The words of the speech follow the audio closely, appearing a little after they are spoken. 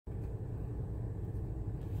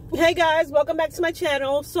Hey guys, welcome back to my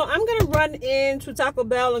channel. So I'm gonna run into Taco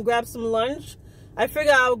Bell and grab some lunch. I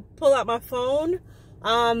figure I'll pull out my phone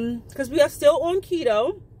because we are still on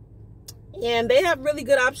keto and they have really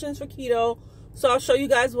good options for keto. So I'll show you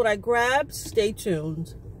guys what I grabbed. Stay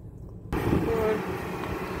tuned.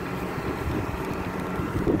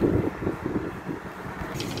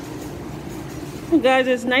 Guys,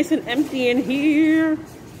 it's nice and empty in here.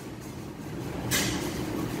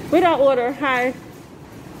 Where'd I order? Hi.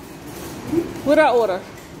 What'd I order?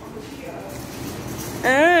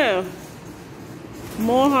 Oh.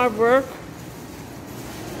 More hard work.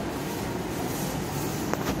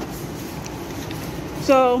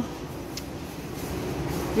 So,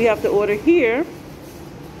 we have to order here.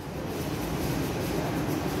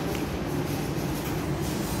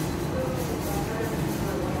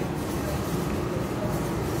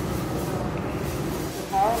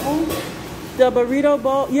 The burrito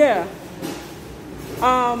bowl, yeah.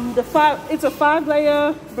 It's a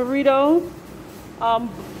 5-layer burrito,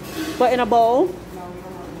 but in a bowl.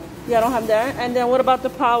 Yeah, I don't have that. And then what about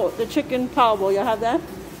the chicken power bowl? Y'all have that?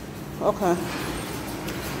 Okay.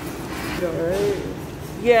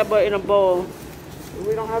 Yeah, but in a bowl.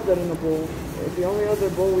 We don't have that in a bowl. The only other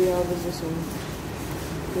bowl we have is this one.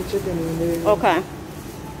 The chicken one. Okay.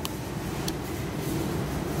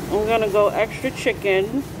 I'm gonna go extra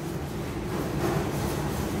chicken.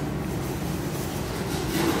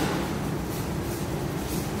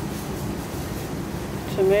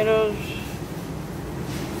 Tomatoes.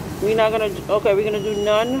 We're gonna do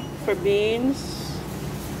none for beans.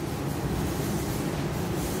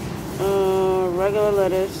 Regular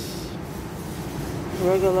lettuce.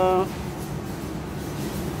 Regular.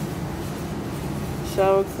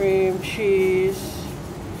 Sour cream, cheese,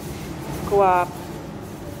 guac.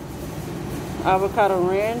 Avocado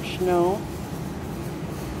ranch, no.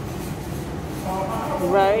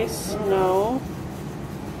 Rice, no.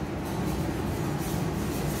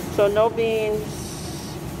 So no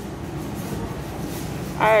beans.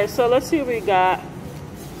 Alright, so let's see what we got.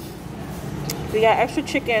 We got extra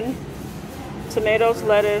chicken, tomatoes,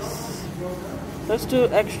 lettuce. Let's do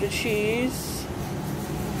extra cheese.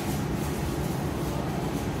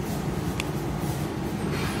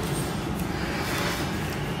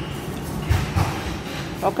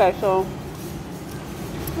 Okay, so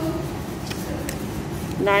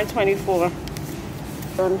 $9.24.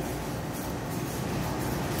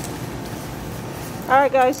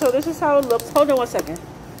 Alright guys, so this is how it looks. Hold on one second.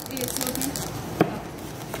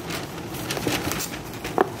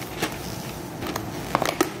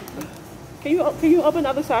 Can you open the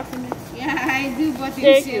other side for me? Yeah, I do, but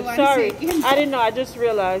thank you. Sorry, I didn't know. I just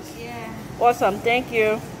realized. Yeah. Awesome. Thank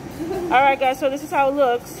you. All right, guys. So this is how it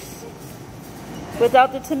looks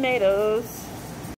without the tomatoes.